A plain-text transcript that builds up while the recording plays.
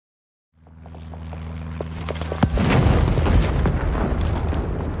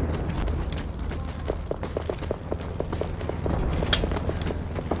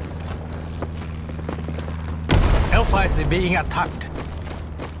base is being attacked.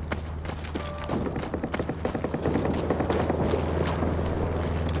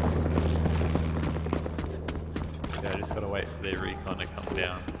 Yeah, I just gotta wait for their recon to come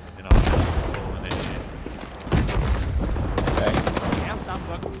down. You know, falling in here. Okay.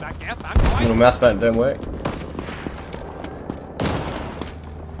 Little mouse button don't work.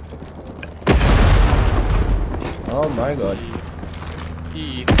 Oh my god.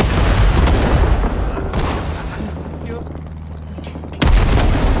 E.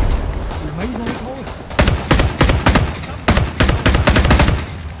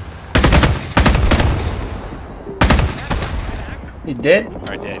 You dead?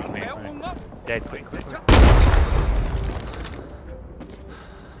 Alright, Dad, come here. Come here. Dad, quick.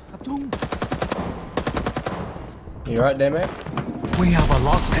 You right there, mate? We have a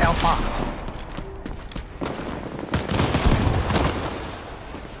lost Alpha.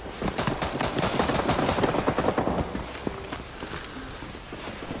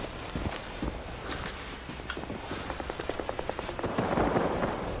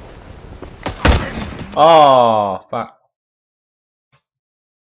 Oh, fuck.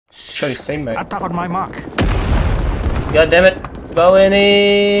 Shot his teammate. Attack on my mark. God damn it. Going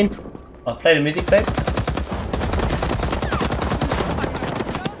in. I'll play the music, babe.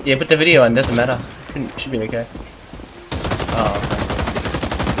 Yeah, put the video on, doesn't matter. Should be okay. Oh,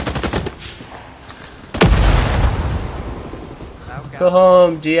 okay. Go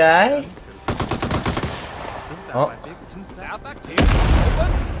home, GI. Oh.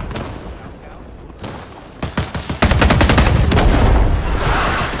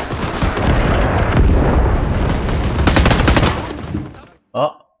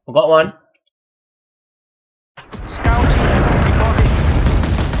 Oh, I got one. Scouting. Reporting.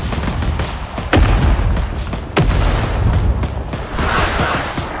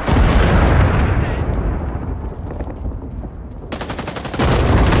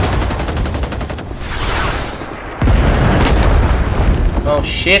 Oh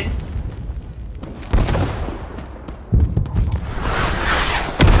shit.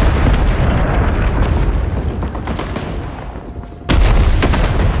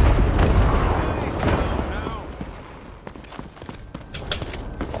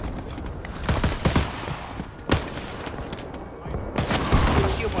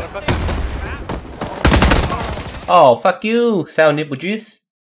 Oh, fuck you, sour nipple juice.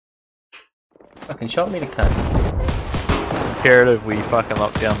 Fucking shot me to cunt. Imperative we fucking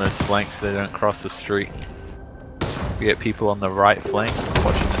lock down those flanks so they don't cross the street. We get people on the right flank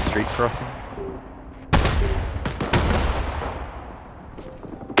watching the street crossing.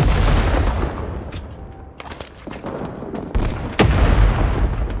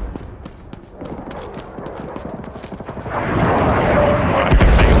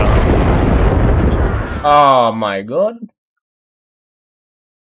 Oh my god.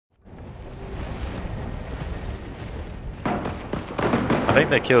 I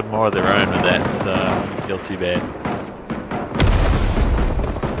think they killed more of their own with that kill too bad.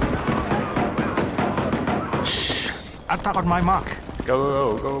 Attack on my mark.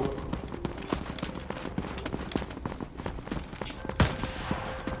 Go, go, go.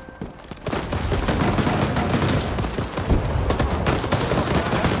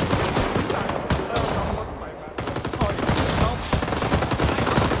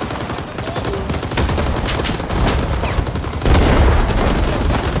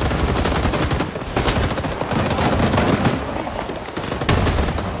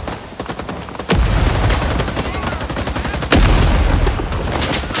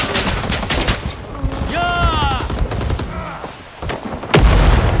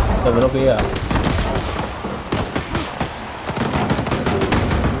 Dove lo via.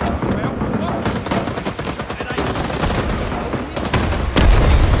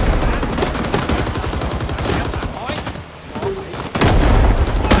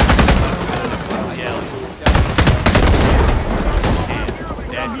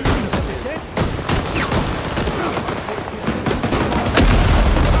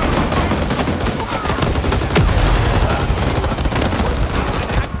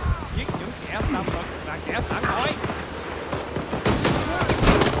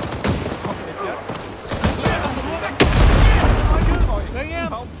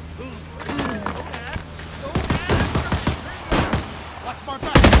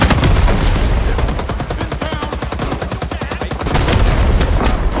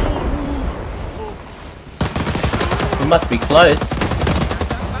 It must be close.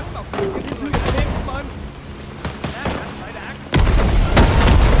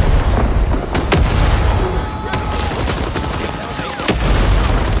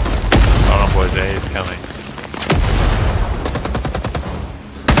 Hold on boys, A is coming.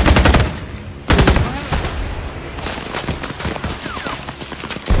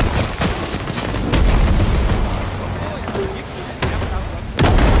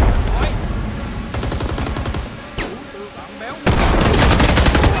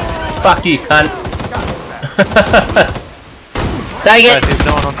 Fuck you, cunt. Dang Guys, it! there's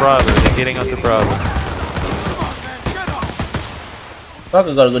no one on Bravo. They're getting onto Bravo. Fuck,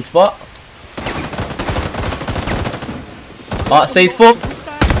 I got a good spot. Oh, see, fool.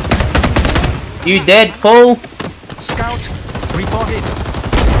 You dead, fool. Scout, reported.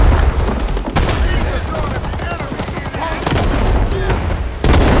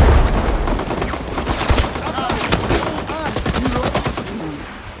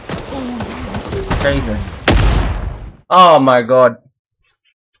 Jesus. Oh my god.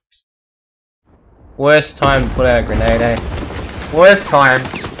 Worst time to put out a grenade, eh? Worst time.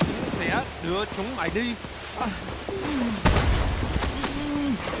 Sẽ đưa chúng mày đi.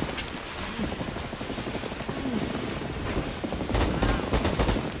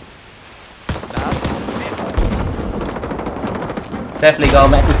 Definitely gotta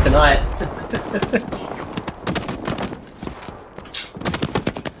make this tonight.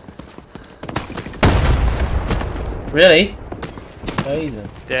 Really? Jesus.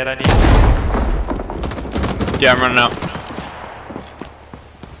 Dad, I need. Yeah, I'm running out.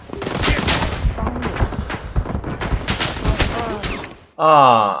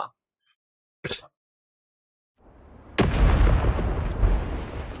 Ah.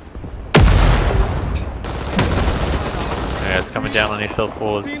 Yeah, it's coming down on yourself,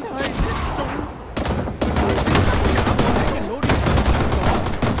 pause.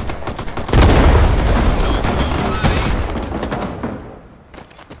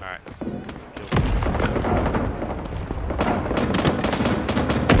 Alright.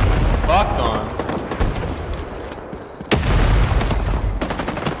 Fuck on.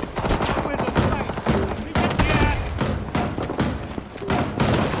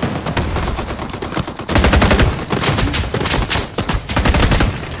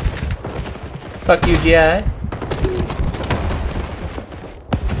 Fuck you, GI.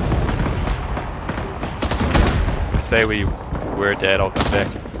 Say we're dead, I'll come back.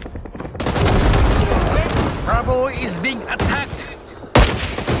 Bravo is being attacked.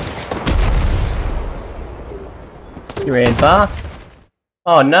 You ran fast.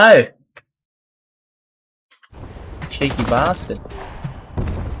 Oh no. Cheeky bastard.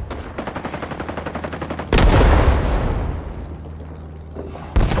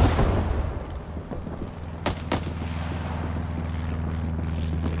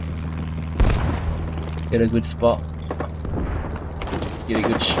 Get a good spot. Get a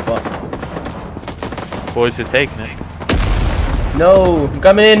good spot. Boys are taking it. No, I'm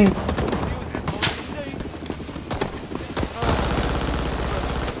coming in.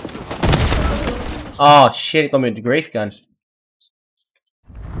 Oh shit, it got me with the grease gun.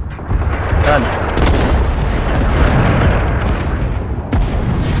 Guns.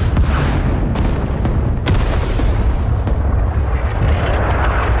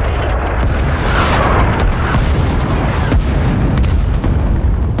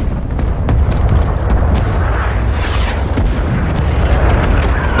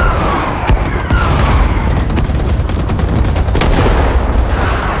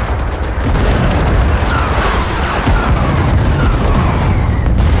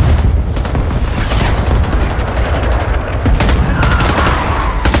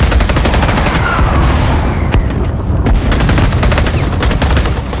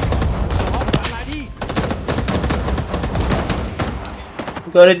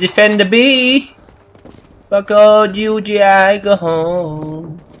 Gotta defend the B. Fuck all UGI, go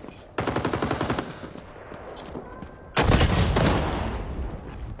home.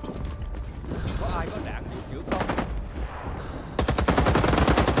 Có ai có đạn chữa không?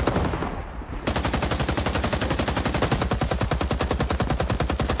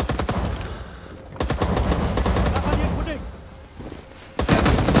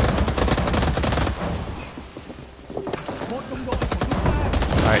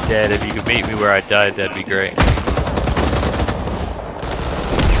 Alright, Dad, if you could meet me where I died, that'd be great.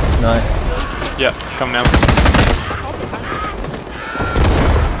 Nice. Yep, come now.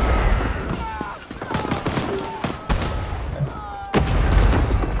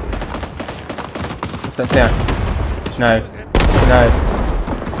 What's that sound? No. No.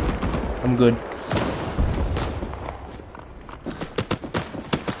 I'm good.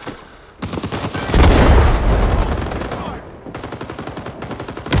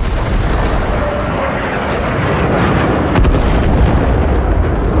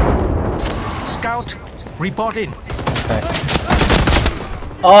 Scout, reporting. Okay.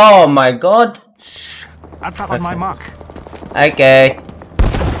 Oh my god. Attack on my mark. Okay.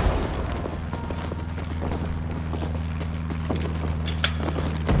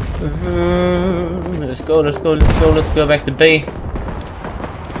 Let's go, let's go, let's go, let's go back to B.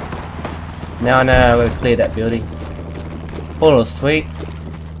 Now we'll clear that building. Oh, sweet.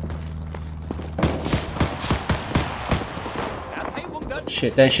 Đã thấy quân địch.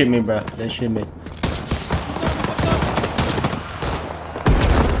 Shit, don't shoot me, bro. Don't shoot me.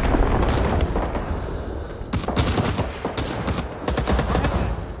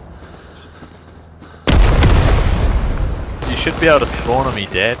 You should be able to spawn on me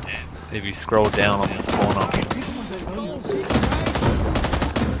dead if you scroll down on the spawn options.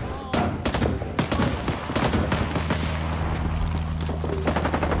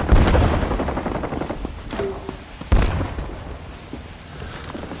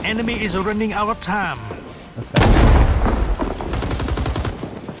 Enemy is running out of time.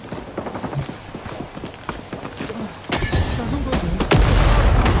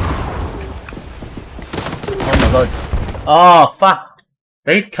 Oh my god. Oh fuck!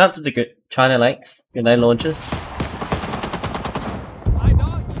 These cunts with the good China lakes, grenade launchers. Ai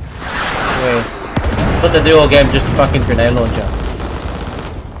đó. Yeah. That's what they do all game, just fucking grenade launcher.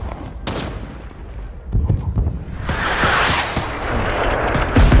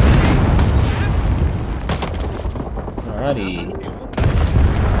 Alrighty.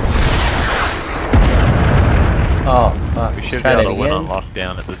 Oh fuck. We should be Try able that to win on again.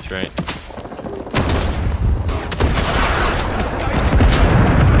 lockdown at this rate.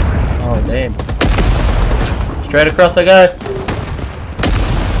 Oh damn. Straight across I go.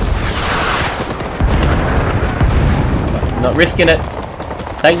 Not risking it.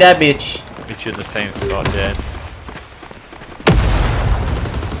 Take that bitch. It's in the same spot, dead.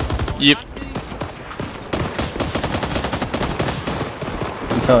 Yep.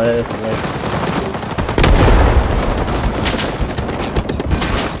 No, that isn't right.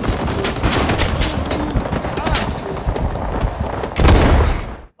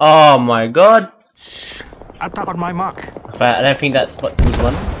 Oh my god. Attack on my mark. In fact, I don't think that spot's the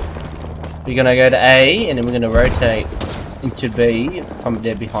one. We're gonna go to A and then we're gonna rotate into B from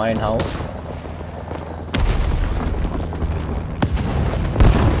there behind hull.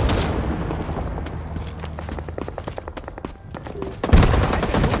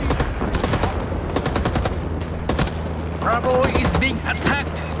 Bravo is being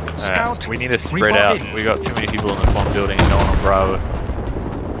attacked. Scout. We need to spread out. reporting. We got too many people in this one building and no one on Bravo.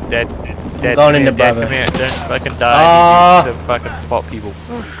 Dead. Dead. going dead, into dead. Bravo. Come here. Don't fucking die. Ah. You need to fucking spot people.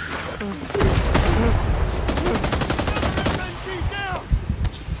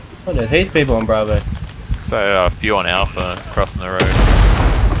 Oh, there's heaps of people on Bravo. So a few on Alpha crossing the road.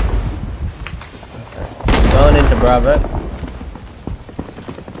 Going into Bravo.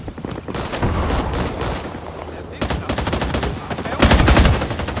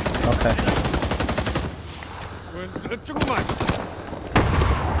 Okay. Quân địch chúng mày.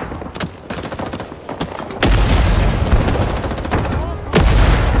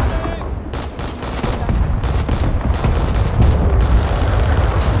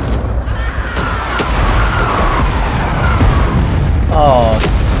 Oh.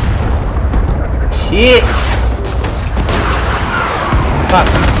 Shit. Fuck.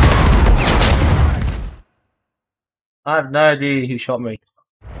 I have no idea who shot me.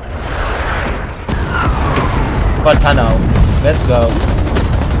 Got tunnel. Let's go.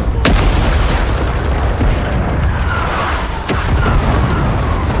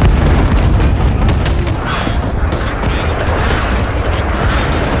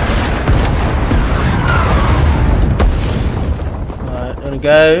 Alright, I'm gonna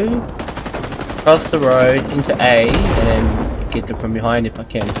go across the road into A and then get them from behind if I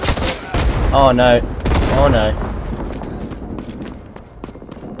can. Oh no. Oh no.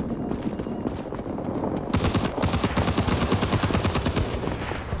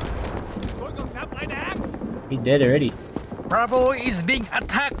 Tôi cần nạp lại đạn. He dead already. Bravo is being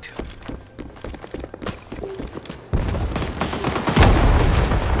attacked.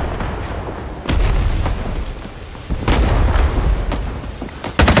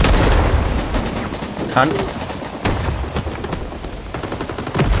 Cunt.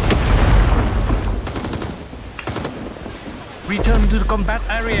 Return to the combat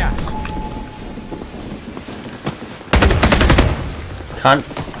area. Cunt.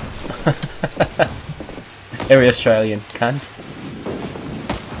 Every Australian cunt.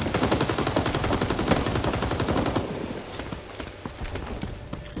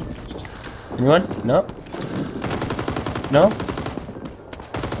 Anyone? No? No?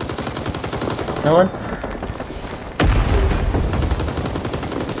 No one?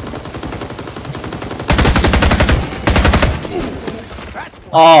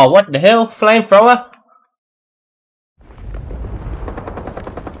 Oh, what the hell? Flamethrower?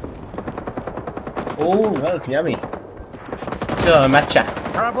 Oh, that was yummy. So, matcha.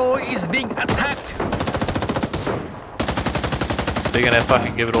 Bravo is being attacked. They're gonna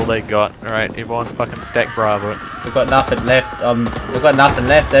fucking give it all they got. Alright, everyone fucking stack Bravo. We've got nothing left. We've got nothing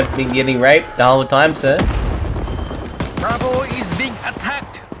left. They've been getting raped the whole time, sir. Bravo is being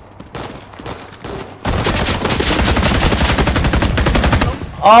attacked.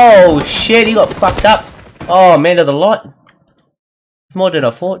 Oh shit, he got fucked up. Oh man, there's a lot. It's more than I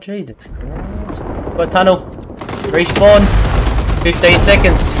thought, Jesus. Got a tunnel. Respawn. 15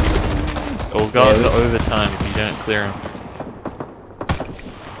 seconds. All guys are overtime if you don't clear them.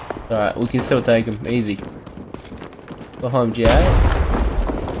 Alright, we can still take him. Easy. Go home, GA.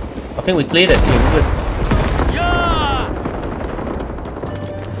 I think we cleared it. Yeah, we're good. Yeah!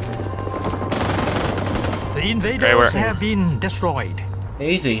 The invaders have been destroyed.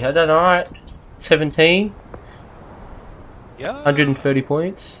 Easy. I done alright. 17. Yeah. 130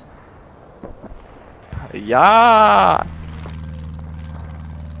 points. Yeah.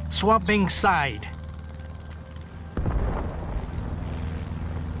 Swapping side.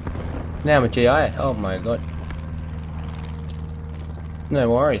 Now I'm a GI. Oh my god. No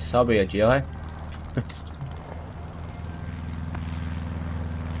worries, I'll be a GI.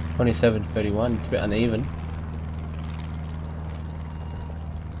 27-31, it's a bit uneven.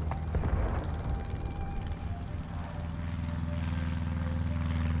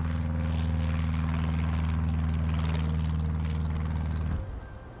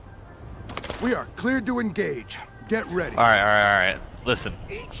 We are cleared to engage. Get ready. Alright. Listen.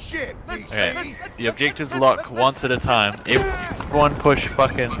 Eat shit. Okay. The objectives lock once at a time. Everyone push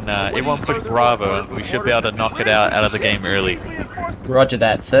Bravo and we should be able to knock it out of the game early. Roger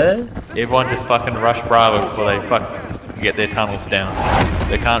that, sir. Everyone just fucking rush Bravo before they get their tunnels down.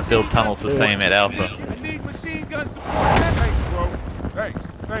 They can't build tunnels the same at Alpha.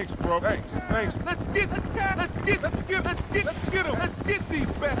 Thanks, bro. Thanks. Let's get these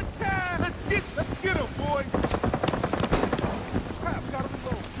back. Let's get them, boys. Crap, gotta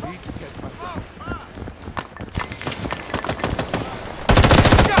reload. Need to catch my breath.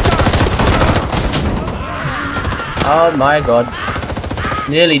 Oh my god.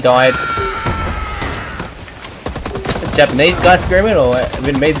 Nearly died. A Japanese guy screaming or a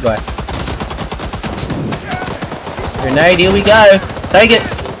Vietnamese guy? Grenade, here we go. Take it.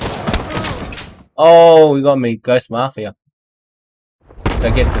 Oh, we got me. Ghost Mafia. Did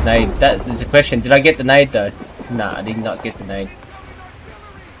I get the nade? That is a question. Did I get the nade though? Nah, I did not get the nade.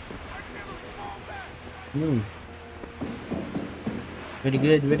 Very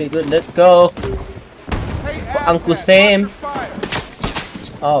good, very good. Let's go. For Uncle Sam.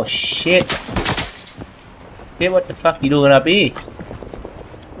 Oh shit. Hey, what the fuck you doing up here?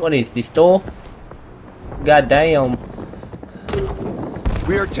 What is this door? God damn.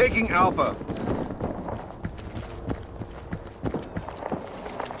 We are taking Alpha.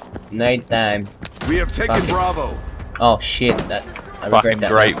 Night time. We have taken Fuck it. Bravo. Oh shit, that I regret Fucking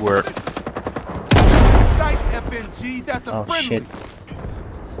that. great work. Sights FNG, that's a Oh friendly. shit.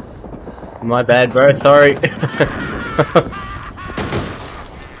 My bad, bro. Sorry. Keep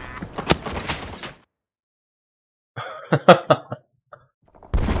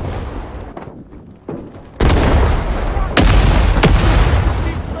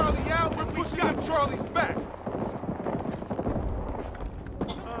Charlie out, we got Charlie's back.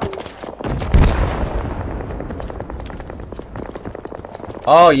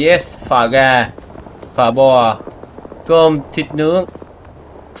 Oh yes, phở gà, phở bò, cơm thịt nướng,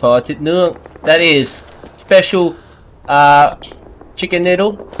 phở thịt nướng. That is special chicken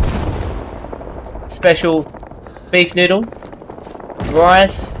noodle, special beef noodle,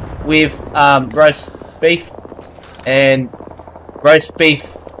 rice with roast beef and roast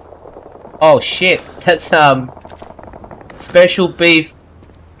beef. Oh shit, that's special beef,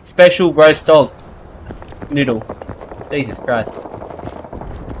 special roast dog noodle. Jesus Christ.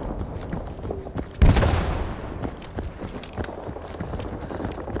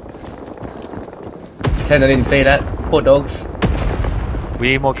 Pretend I didn't see that. Poor dogs. We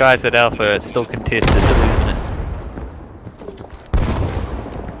need more guys at Alpha. It's still contested. They're losing it.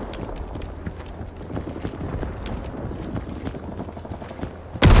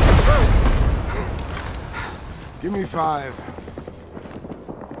 Give me 5.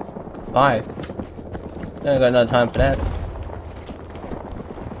 5. I got no time for that.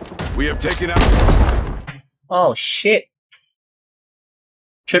 We have taken out. Oh shit.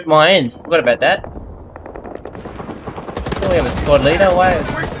 Tripped my ends. Forgot about that. Oh, we have a squad leader. Why?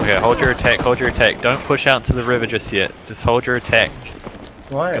 Okay, hold your attack. Don't push out into the river just yet. Just hold your attack.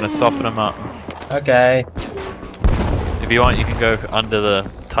 Why? Gonna soften them up. Okay. If you want, you can go under the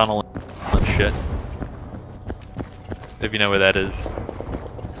tunnel and shit. If you know where that is.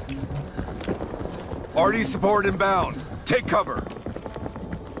 RD support inbound. Take cover.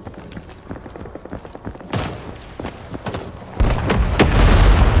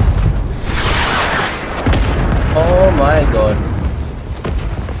 Oh my god.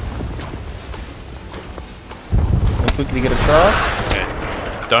 I'll quickly get across. Okay.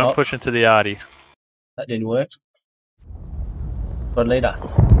 Don't Oh. push into the arty. That didn't work. God leader.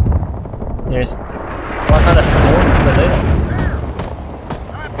 There's... Why can't I spawn to the leader?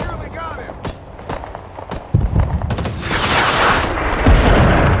 I nearly got him.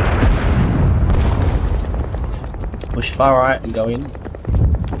 Push far right and go in.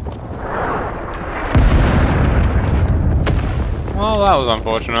 Well, that was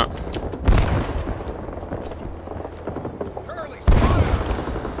unfortunate. Charlie, spot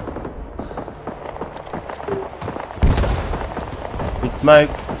Good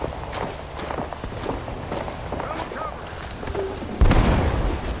smoke.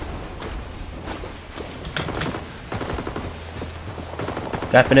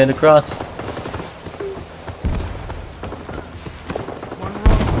 Gapping it across. one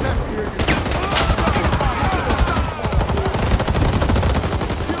wrong step here.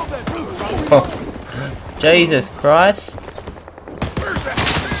 Kill that dude. Oh. Jesus Christ. Where's that?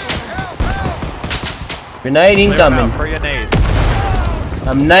 Help! Grenade Clear 'em incoming. out, free your nades.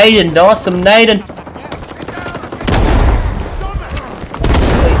 I'm nading, Doss, I'm nading.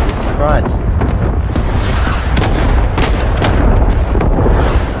 Jesus Christ.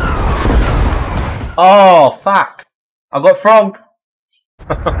 Oh, fuck. I got frog.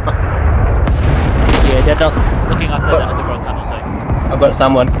 Yeah, they're not looking under the underground tunnel thing. I got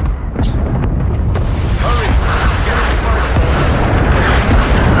someone. Hurry! Get in the car,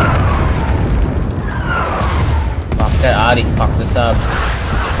 Fuck, that Artie fucked us up.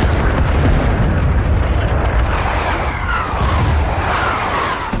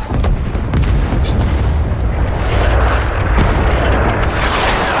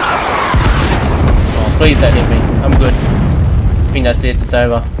 Oh, please don't hit me. I'm good. I think that's it. It's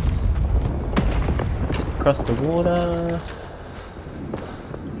over. Get across the water.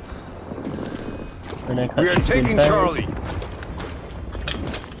 We are taking Charlie.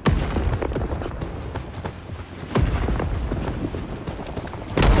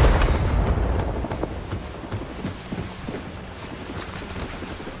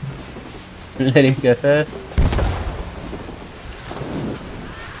 Let him go first.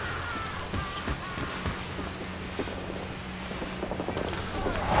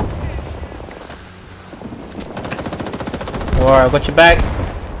 Alright, I've got your back.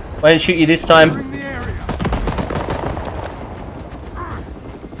 Why didn't shoot you this time? Bring the area.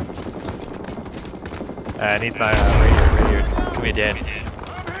 I need my radio. Come here, Dan. I'm hit.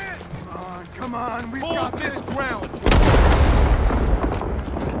 Come on, we've got this ground.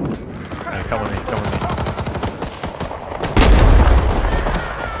 Come with me, come with me.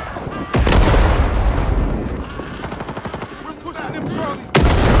 We're pushing them Charlie.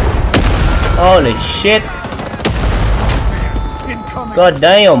 Holy shit! Incoming. God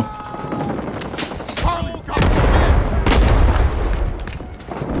damn! Charlie's got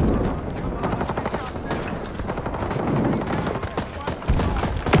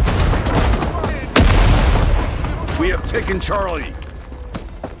We have taken Charlie.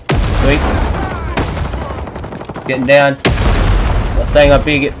 Sweet. Getting down. Not saying up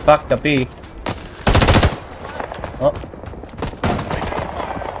here, get fucked up here. Oh.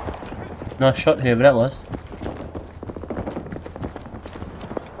 Nice shot here, but that was.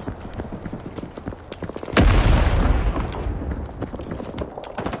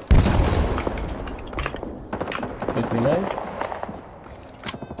 Good grenade.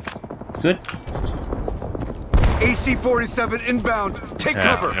 Good. AC-47 inbound. Take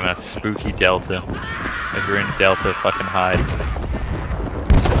Yeah, cover. I'm gonna spooky Delta. If you're in Delta, fucking hide.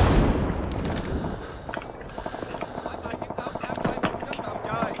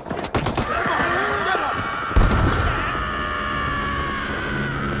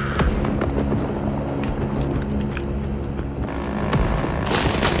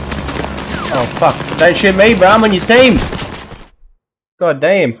 Oh fuck. Don't shoot me, bro. I'm on your team. God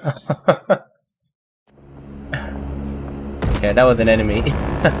damn. Okay, that was an enemy.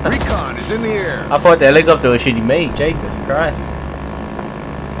 Recon is in the air. I thought the helicopter was shooting me. Jesus Christ.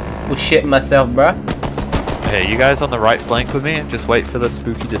 Was shitting myself, bruh. Hey, you guys on the right flank with me? Just wait for the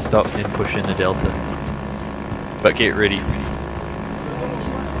spooky to stop and push in the Delta. But get ready.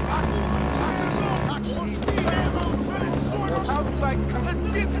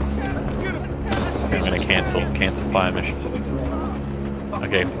 I'm gonna cancel fire mission.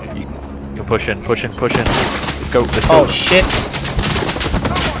 Okay, you can push in. Let's go, let's go. Oh shit.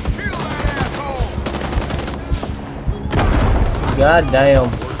 God damn.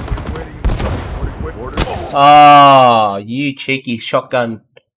 Oh, you cheeky shotgun.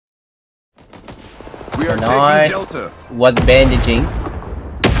 We are And taking I Delta. was bandaging.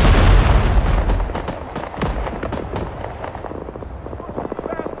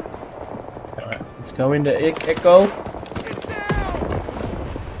 Alright, let's go into Echo.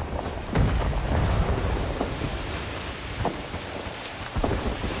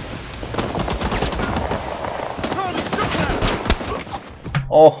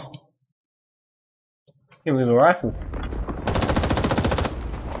 Oh. Give me the rifle.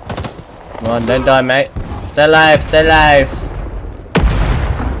 Come on, don't die, mate. Stay alive, stay alive.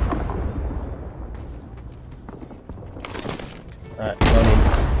 Alright, going in.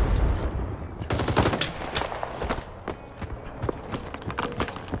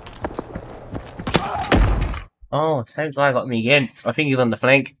 Oh, same guy got me again. I think he's on the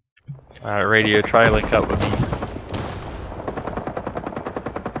flank. Alright, radio, try to link up with me.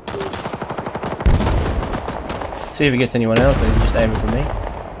 See if he gets anyone else, or he's just aiming for me.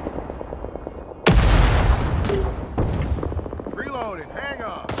 Reloading. Hang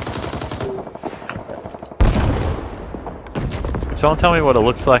on. Someone tell me what it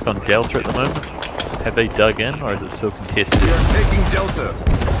looks like on Delta at the moment. Have they dug in, or is it still contested? We are taking Delta.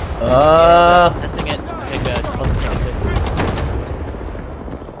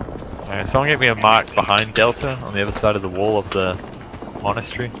 Alright, someone get me a mark behind Delta on the other side of the wall of the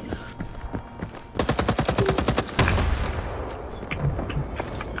monastery.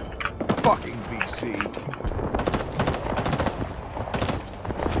 Fucking BC.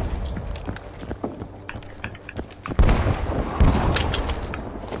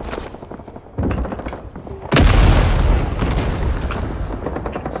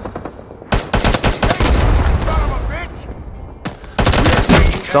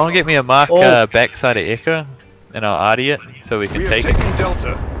 Someone get me a mark Oh. backside of Echo, and I'll arty it so we can We are take it. taking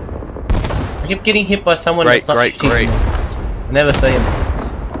Delta. I keep getting hit by someone Great, that's not great, shooting great. me. Never see him.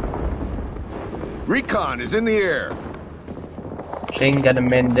 Recon is in the air.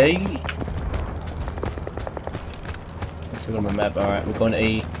 Shingadamendi. Let's look on the map. Alright, we're going to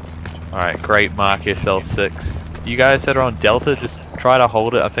E. Alright, great mark SL6. You guys that are on Delta, just try to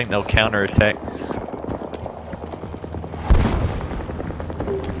hold it. I think they'll counter attack.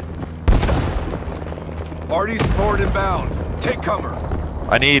 Arty support inbound. Take cover.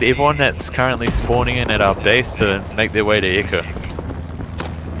 I need everyone that's currently spawning in at our base to make their way to Echo.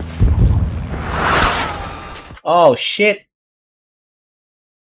 Oh shit!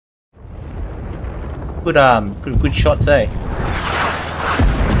 Good shots, eh?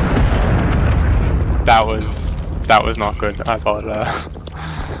 That was not good. I thought.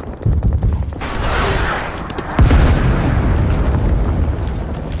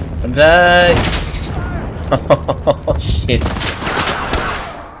 No! Oh shit!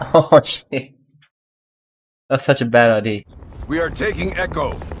 Oh shit! That's such a bad idea. We are taking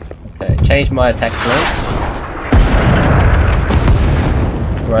Echo. Okay, change my attack point.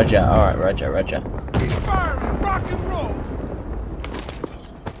 Roger. All right, Roger. Roger. Keep firing. Rock and roll.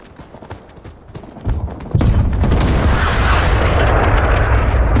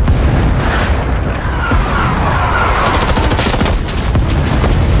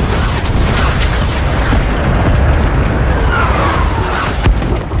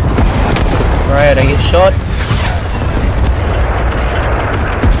 Right, I get shot.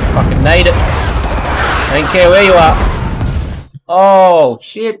 Fucking nade it. I don't care where you are. Oh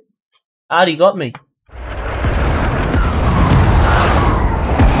shit! Artie got me.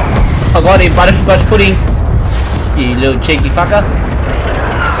 I got him, butterscotch pudding. You little cheeky fucker.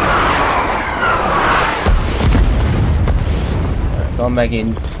 Right, going back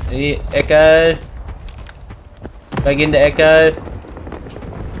in. Echo. Back into Echo.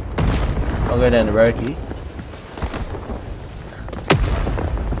 I'll go down the road here.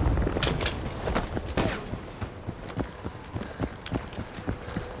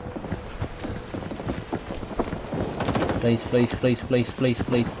 Please, please, please, please, please,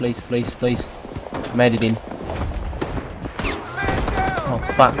 please, please, please, please. Made it in. Oh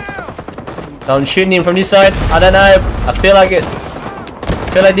fuck. I'm shooting him from this side. I don't know. I feel like it. I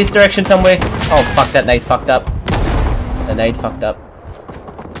feel like this direction somewhere. Oh fuck, that nade fucked up. That nade fucked up.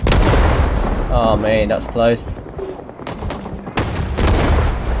 Oh man, that was close.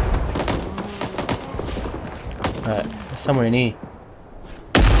 Alright, there's somewhere in here.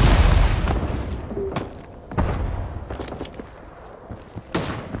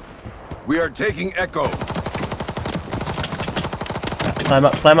 We are taking Echo. Climb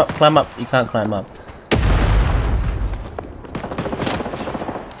up, climb up, climb up. You can't climb up.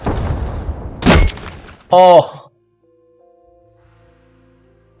 Oh!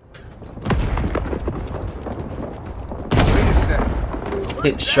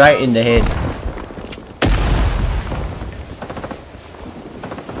 Hit straight in the head.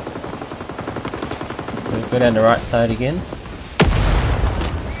 We'll go down the right side again.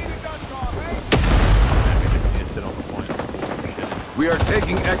 We are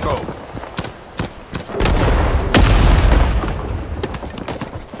taking Echo.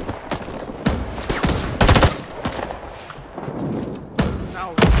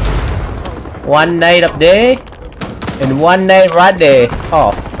 One nade up there, and one nade right there.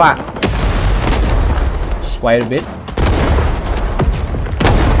 Oh fuck. Just wait a bit.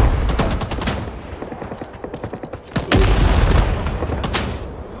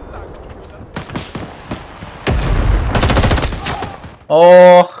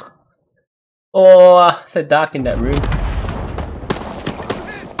 Oh, so dark in that room.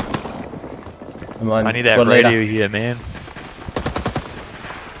 Come on, I need that squad radio leader. here, man.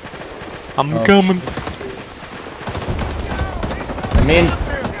 I'm coming. I'm in.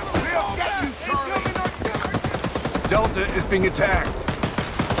 Delta is being attacked.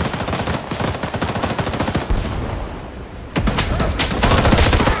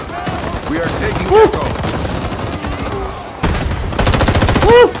 We are taking Echo.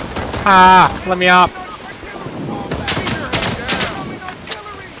 Woo! Ah, let me up.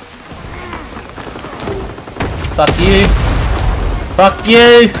 Fuck you. Fuck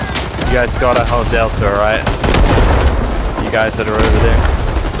you. You guys gotta hold Delta, right? You guys that are over there.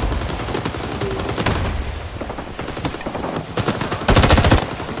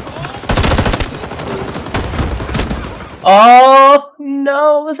 Oh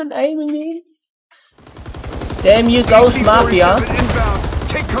no, I wasn't aiming it. Damn you, Ghost Mafia. Inbound.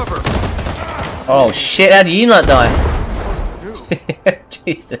 Take cover. Oh shit, how did you not die?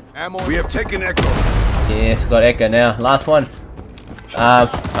 Jesus. We have taken Echo. Yes, got Echo now. Last one. Look out,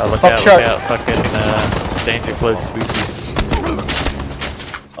 fucking danger close spooky.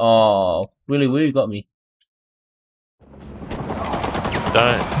 Oh, Willy Woo got me.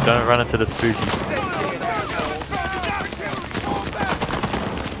 Don't run into the spooky.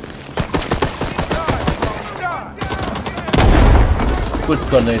 Good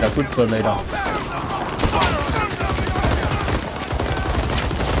squad leader, good squad leader.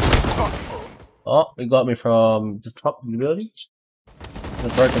 Oh, he got me from the top of the building. The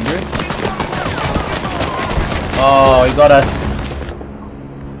broken bridge. Oh, he got us.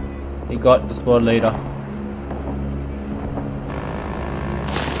 He got the squad leader.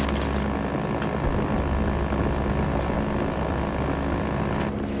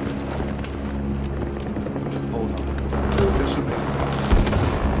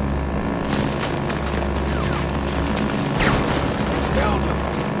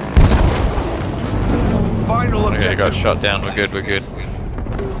 Okay, got shot down, we're good, we're good.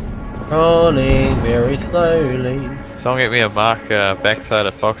 Rolling very slowly. Someone get me a mark backside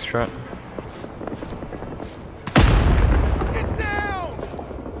of Foxtrot. Get down!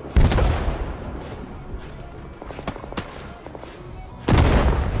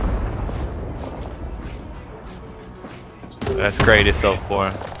 That's great yourself for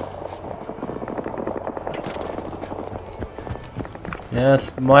him.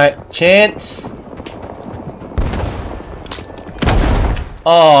 Yes, my chance.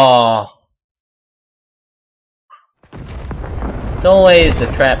 Oh. It's always the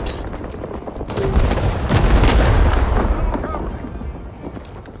traps.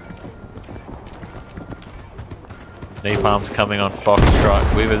 Napalm's coming on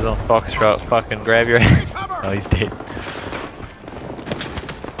Foxtrot. Weaver's on Foxtrot. Fucking grab your ass. Oh, he's dead.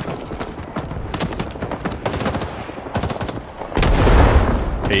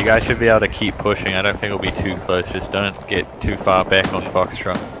 Okay, you guys should be able to keep pushing. I don't think it'll be too close. Just don't get too far back on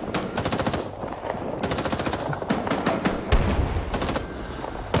Foxtrot.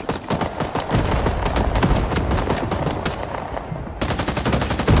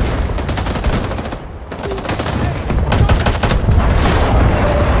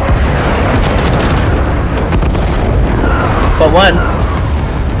 Got one.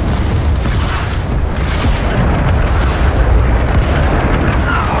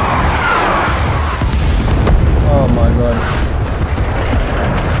 Oh my god.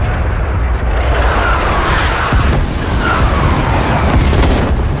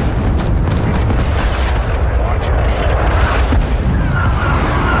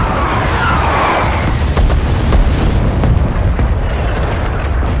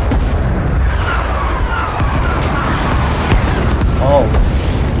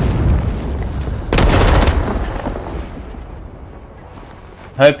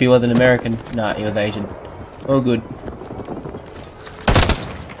 Hope he wasn't American. Nah, he was Asian. Oh, good.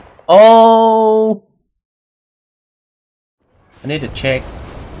 Oh! I need to check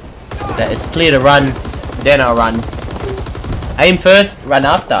that it's clear to run, then I'll run. Aim first, run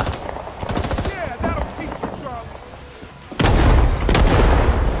after. Yeah, that'll teach you, Charlie.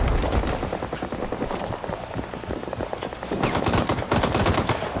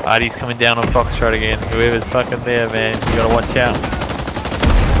 Artie's coming down on Foxtrot again. Whoever's fucking there, man, you gotta watch out.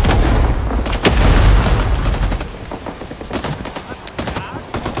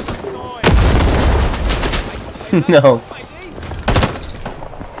 No.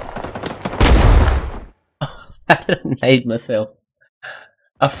 I didn't nade myself.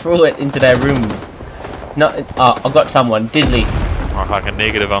 I threw it into their room. Not. Oh, I got someone. Diddly. Oh, fucking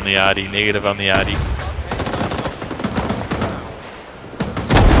negative on the Artie. Negative on the Artie.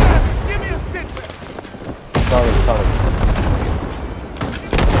 Give me a sit back. Sorry.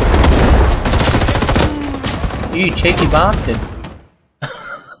 You cheeky bastard.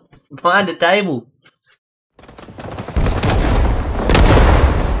 Behind the table.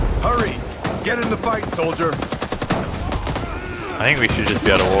 Hurry! Get in the fight, soldier. I think we should just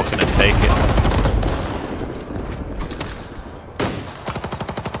be able to walk in and take it.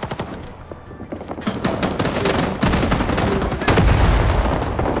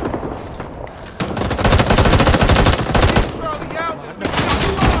 Charlie out.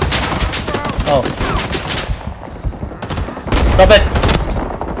 Oh. Stop it!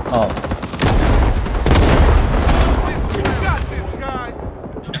 Oh. We got this, guys.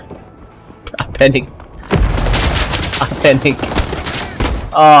 I panic. I panic.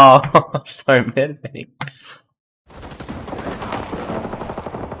 Oh, sorry, man. Panic.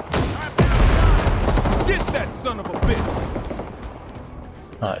 Get that son of a bitch.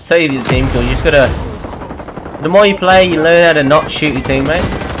 Alright, save your team kill. You just gotta. The more you play, you learn how to not shoot your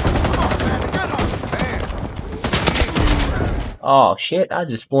teammate. Oh shit! I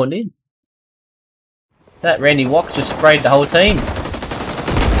just spawned in. That Randy Wox just sprayed the whole team.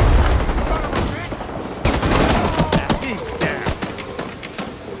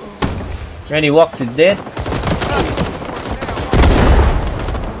 Randy Wox is dead. Down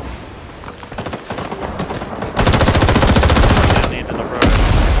the end of the road.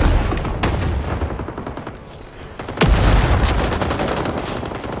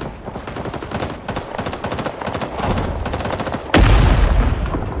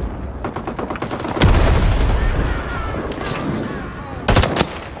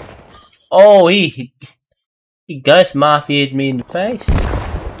 Oh, he ghost mafia'd me in the face.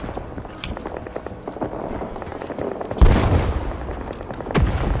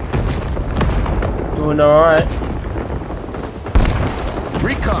 Doing alright.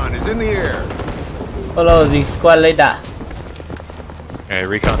 Recon is in the air. Follow the squad leader. Okay,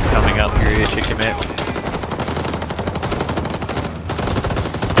 recon's coming up here, check him out.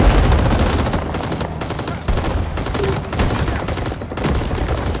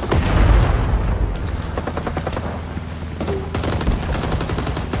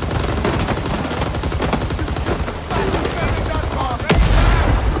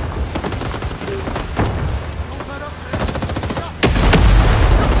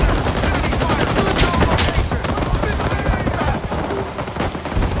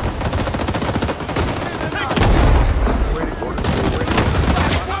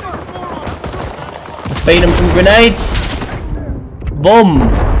 Feed him some grenades. Boom.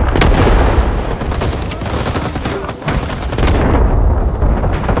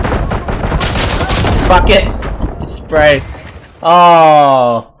 Fuck it. Spray.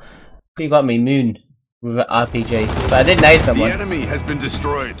 Oh. He got me moon with an RPG. But I did nade The someone. enemy has been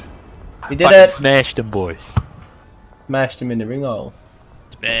destroyed. We did Fucking it. smashed him, boys. Smashed him in the ring hole.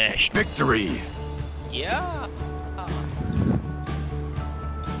 Smashed. Victory. Yeah.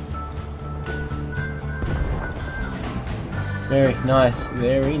 Very nice.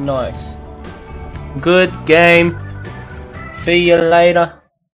 Very nice. Good game. See you later.